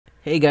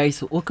Hey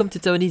guys, welcome to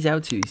Tony's How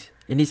To's.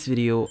 In this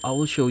video, I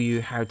will show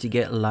you how to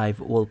get live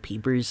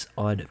wallpapers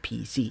on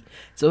PC.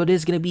 So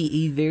this is going to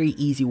be a very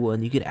easy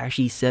one. You can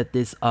actually set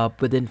this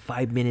up within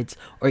 5 minutes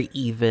or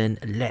even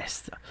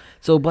less.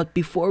 But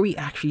before we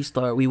actually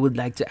start, we would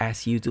like to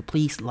ask you to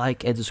please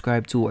like and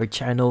subscribe to our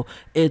channel.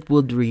 It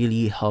would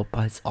really help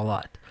us a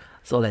lot.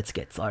 So let's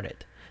get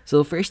started.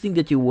 So first thing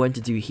that you want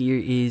to do here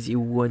is you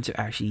want to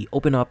actually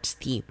open up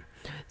Steam.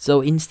 So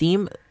in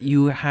Steam,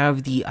 you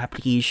have the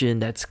application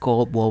that's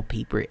called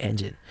Wallpaper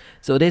Engine.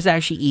 So there's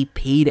actually a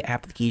paid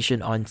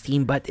application on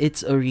Steam, but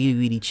it's a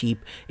really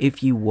cheap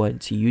if you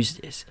want to use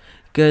this.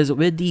 Because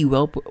with the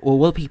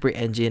Wallpaper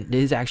Engine,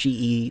 there's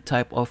actually a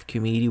type of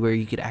community where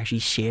you could actually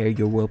share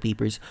your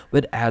wallpapers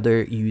with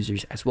other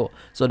users as well.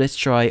 So let's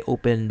try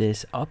open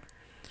this up.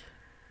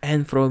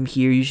 And from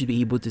here, you should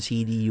be able to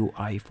see the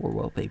UI for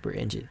Wallpaper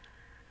Engine.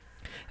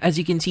 As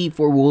you can see,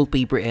 for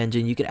Wallpaper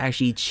Engine, you can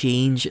actually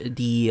change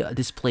the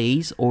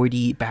displays or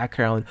the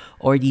background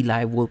or the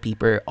live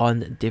wallpaper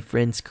on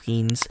different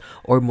screens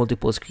or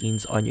multiple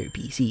screens on your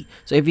PC.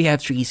 So if you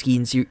have three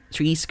screens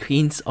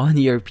on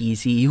your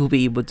PC, you'll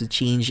be able to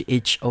change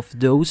each of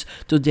those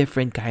to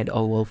different kind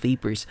of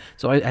wallpapers.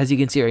 So as you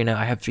can see right now,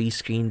 I have 3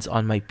 screens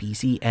on my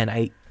PC and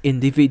I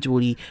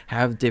individually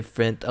have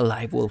different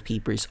live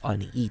wallpapers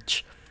on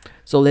each.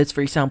 So let's,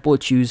 for example,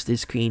 choose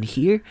this screen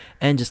here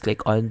and just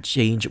click on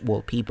change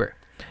wallpaper.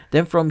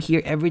 Then from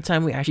here, every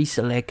time we actually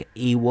select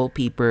a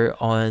wallpaper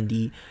on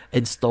the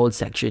installed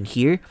section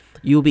here,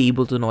 you'll be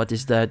able to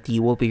notice that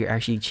the wallpaper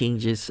actually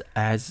changes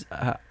as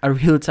a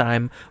real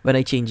time when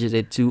I change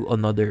it to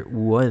another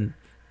one.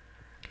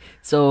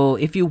 So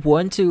if you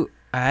want to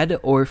add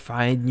or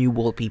find new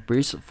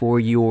wallpapers for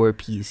your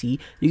PC,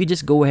 you can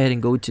just go ahead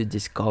and go to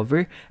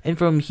discover, and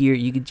from here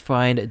you can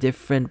find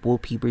different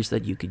wallpapers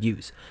that you could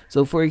use.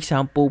 So for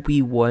example,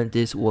 we want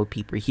this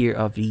wallpaper here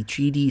of the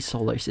 3D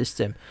solar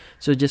system.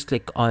 So just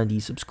click on the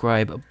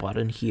subscribe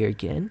button here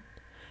again.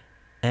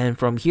 And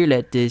from here,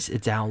 let this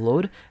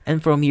download,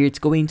 and from here it's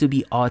going to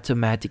be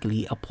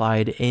automatically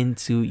applied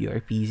into your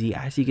PC.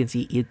 As you can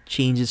see, it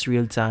changes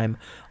real time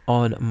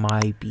on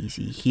my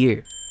PC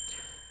here.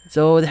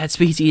 So that's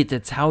basically it.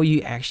 That's how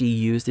you actually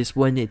use this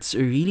one. It's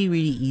really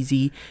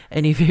easy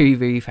and a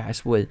very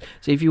fast one.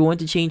 So if you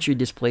want to change your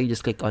display,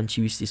 just click on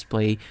choose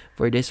display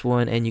for this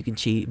one, and you can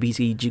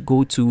basically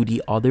go to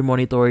the other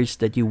monitors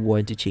that you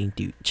want to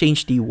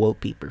change the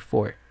wallpaper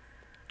for.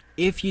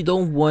 If you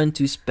don't want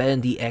to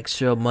spend the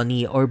extra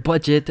money or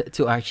budget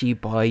to actually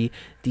buy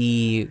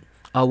the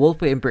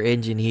wallpaper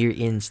engine here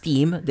in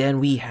Steam, then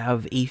we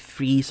have a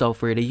free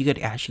software that you could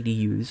actually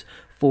use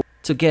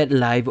to get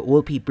live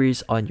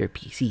wallpapers on your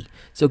PC.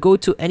 So go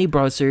to any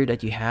browser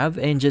that you have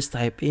and just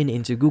type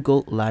into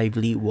Google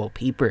Lively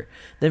Wallpaper.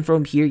 Then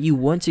from here, you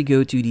want to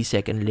go to the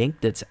second link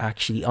that's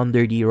actually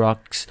under the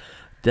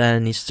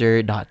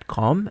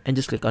roxdanister.com and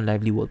just click on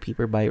Lively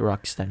Wallpaper by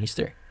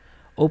Roxdanister.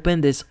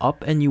 Open this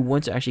up and you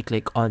want to actually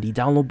click on the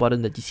download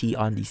button that you see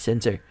on the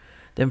center.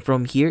 Then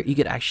from here, you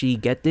could actually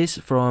get this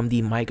from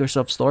the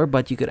Microsoft Store,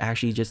 but you could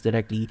actually just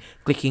directly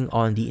clicking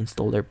on the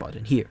installer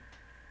button here.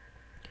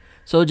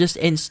 So just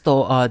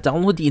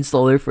download the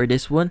installer for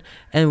this one,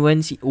 and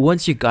once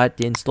you got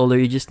the installer,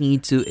 you just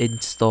need to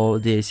install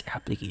this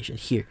application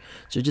here.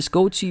 So just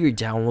go to your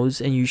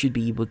downloads and you should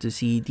be able to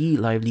see the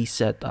lively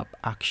setup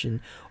action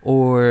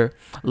or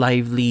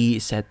lively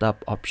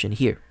setup option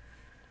here.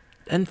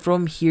 And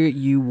from here,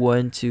 you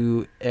want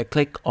to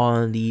click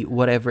on the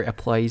whatever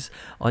applies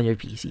on your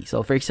PC.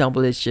 So for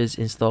example, let's just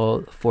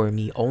install for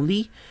me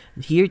only.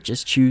 Here,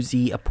 just choose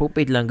the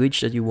appropriate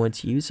language that you want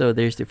to use. So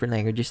there's different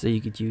languages that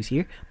you could use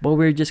here, but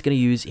we're just going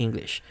to use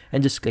English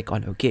and just click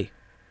on OK.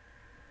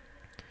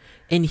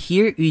 And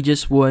here, we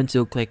just want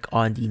to click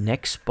on the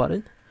next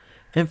button.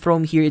 And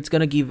from here, it's going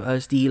to give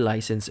us the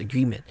license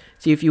agreement.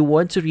 So if you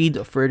want to read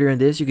further on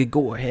this, you could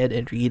go ahead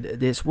and read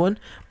this one.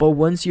 But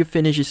once you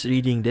finish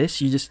reading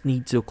this, you just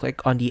need to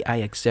click on the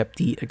I accept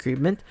the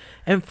agreement.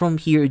 And from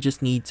here, you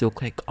just need to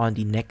click on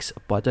the next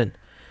button.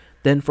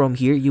 Then from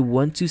here, you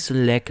want to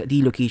select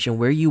the location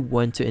where you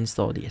want to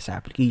install this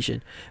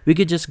application. We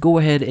could just go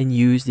ahead and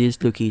use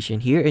this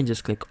location here and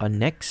just click on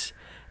next.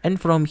 And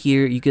from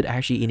here, you could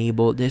actually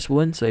enable this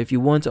one. So if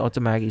you want to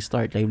automatically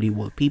start lively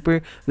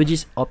wallpaper, which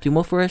is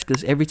optimal for us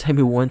because every time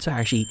we want to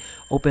actually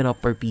open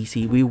up our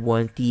PC, we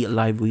want the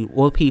lively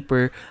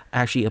wallpaper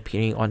actually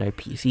appearing on our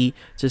PC.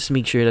 Just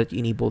make sure that you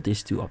enable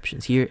these 2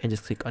 options here and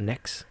just click on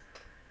next.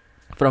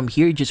 From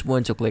here, you just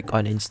want to click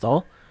on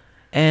install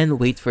and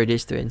wait for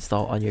this to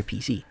install on your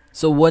PC.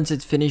 So once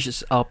it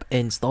finishes up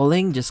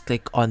installing, just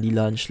click on the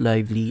launch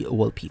lively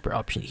wallpaper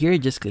option here.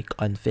 Just click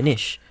on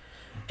finish.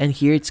 And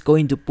here it's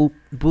going to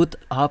boot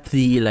up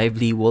the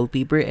lively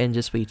wallpaper and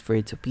just wait for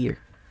it to appear.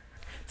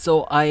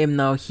 So I am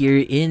now here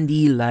in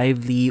the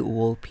lively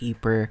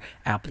wallpaper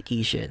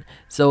application.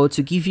 So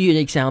to give you an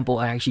example,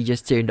 I actually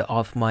just turned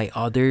off my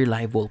other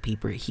live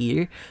wallpaper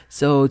here.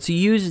 So to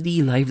use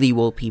the lively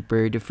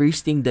wallpaper, the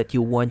first thing that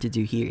you want to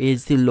do here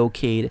is to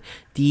locate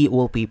the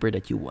wallpaper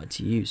that you want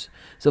to use.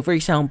 So for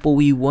example,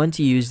 we want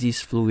to use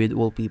this fluid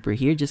wallpaper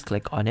here. Just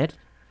click on it.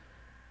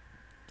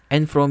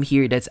 and from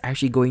here that's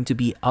actually going to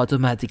be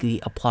automatically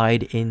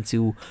applied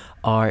into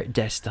our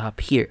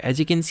desktop here. As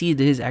you can see,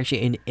 this is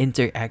actually an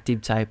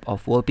interactive type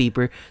of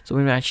wallpaper. So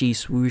when we actually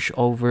swoosh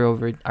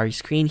over our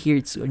screen here,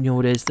 it's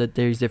notice that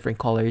there's different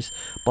colors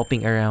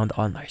popping around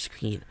on our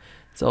screen.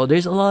 So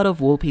there's a lot of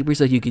wallpapers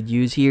that you could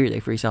use here,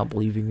 like for example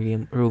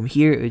living room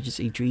here, which is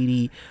a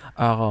 3D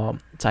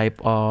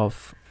type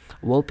of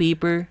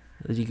wallpaper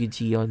as you could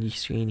see on the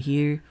screen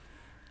here.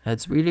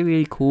 That's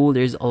really cool.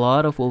 There's a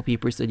lot of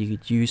wallpapers that you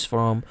could use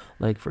from,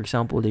 like for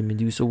example the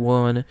Medusa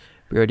one,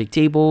 periodic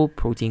table,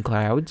 protein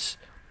clouds,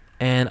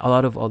 and a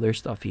lot of other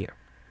stuff here.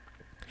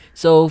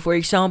 So for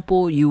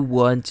example, you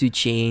want to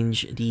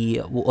change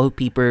the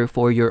wallpaper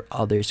for your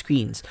other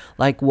screens,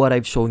 like what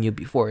I've shown you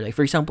before. Like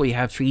for example, you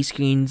have 3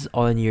 screens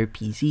on your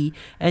PC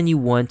and you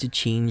want to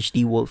change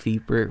the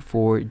wallpaper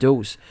for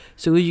those.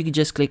 So you could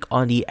just click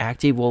on the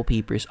active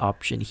wallpapers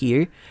option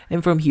here,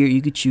 and from here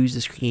you could choose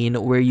the screen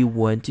where you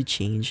want to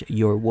change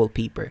your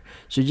wallpaper.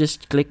 So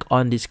just click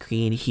on the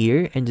screen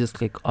here and just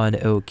click on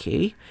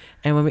OK.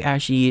 And when we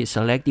actually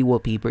select the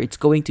wallpaper, it's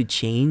going to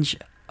change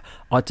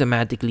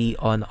automatically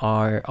on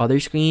our other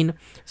screen.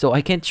 So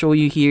I can't show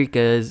you here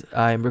because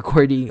I'm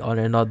recording on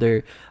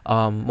another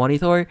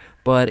monitor,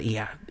 but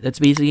yeah, that's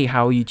basically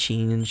how you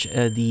change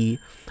the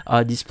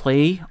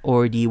display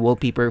or the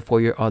wallpaper for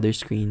your other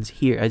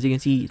screens here. As you can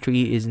see,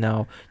 3 is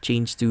now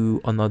changed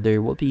to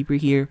another wallpaper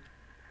here.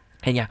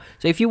 And yeah,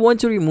 so if you want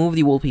to remove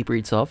the wallpaper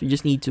itself, you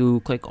just need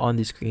to click on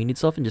the screen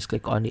itself and just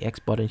click on the X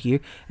button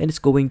here, and it's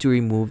going to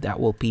remove that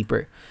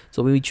wallpaper.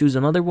 So when we choose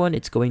another one,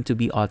 it's going to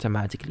be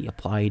automatically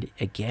applied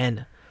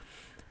again.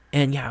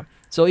 And yeah,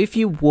 so if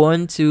you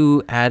want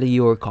to add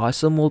your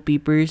custom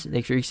wallpapers,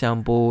 like for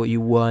example,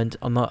 you want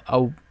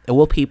a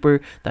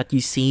wallpaper that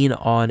you've seen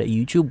on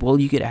YouTube, well,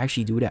 you could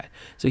actually do that.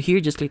 So here,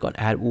 just click on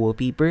add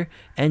wallpaper,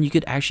 and you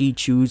could actually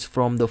choose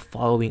from the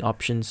following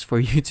options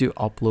for you to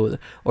upload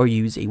or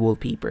use a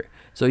wallpaper.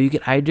 So you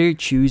can either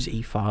choose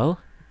a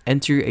file,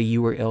 enter a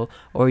URL,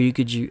 or you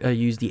could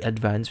use the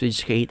advanced,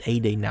 which create a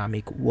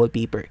dynamic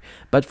wallpaper.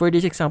 But for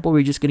this example,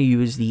 we're just going to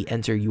use the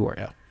enter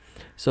URL.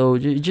 So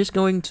you're just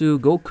going to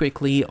go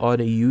quickly on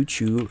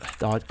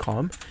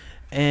youtube.com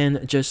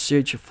and just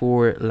search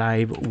for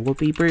live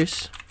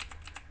wallpapers.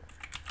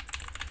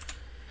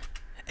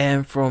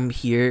 And from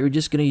here, we're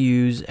just going to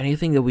use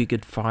anything that we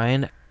could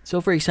find. So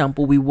for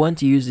example, we want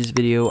to use this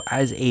video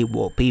as a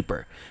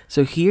wallpaper.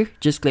 So here,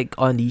 just click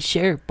on the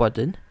share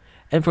button.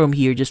 And from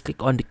here, just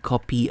click on the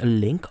copy a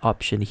link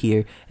option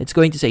here. It's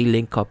going to say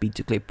link copy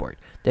to clipboard.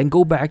 Then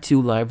go back to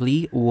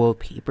lively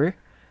wallpaper.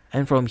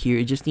 And from here,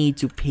 you just need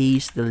to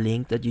paste the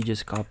link that you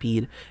just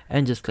copied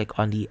and just click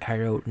on the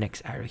arrow,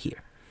 next arrow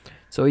here.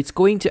 So it's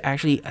going to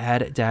actually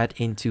add that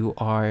into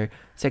our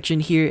section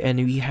here, and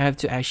we have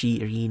to actually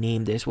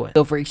rename this one.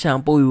 So for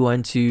example, we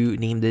want to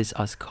name this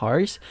as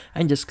cars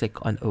and just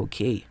click on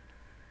OK.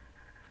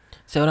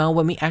 So now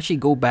when we actually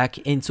go back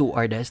into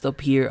our desktop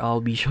here,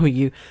 I'll be showing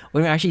you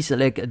when we actually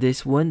select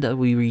this one that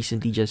we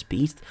recently just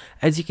pasted.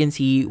 As you can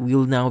see,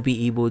 we'll now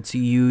be able to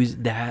use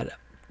that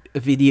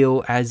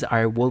video as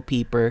our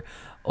wallpaper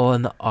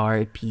on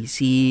our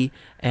PC,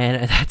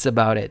 and that's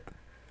about it.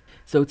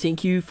 So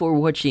thank you for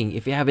watching.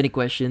 If you have any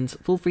questions,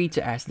 feel free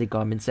to ask in the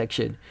comment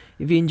section.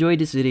 If you enjoyed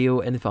this video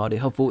and found it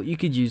helpful, you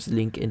could use the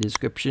link in the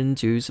description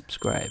to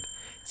subscribe.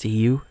 See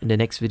you in the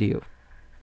next video.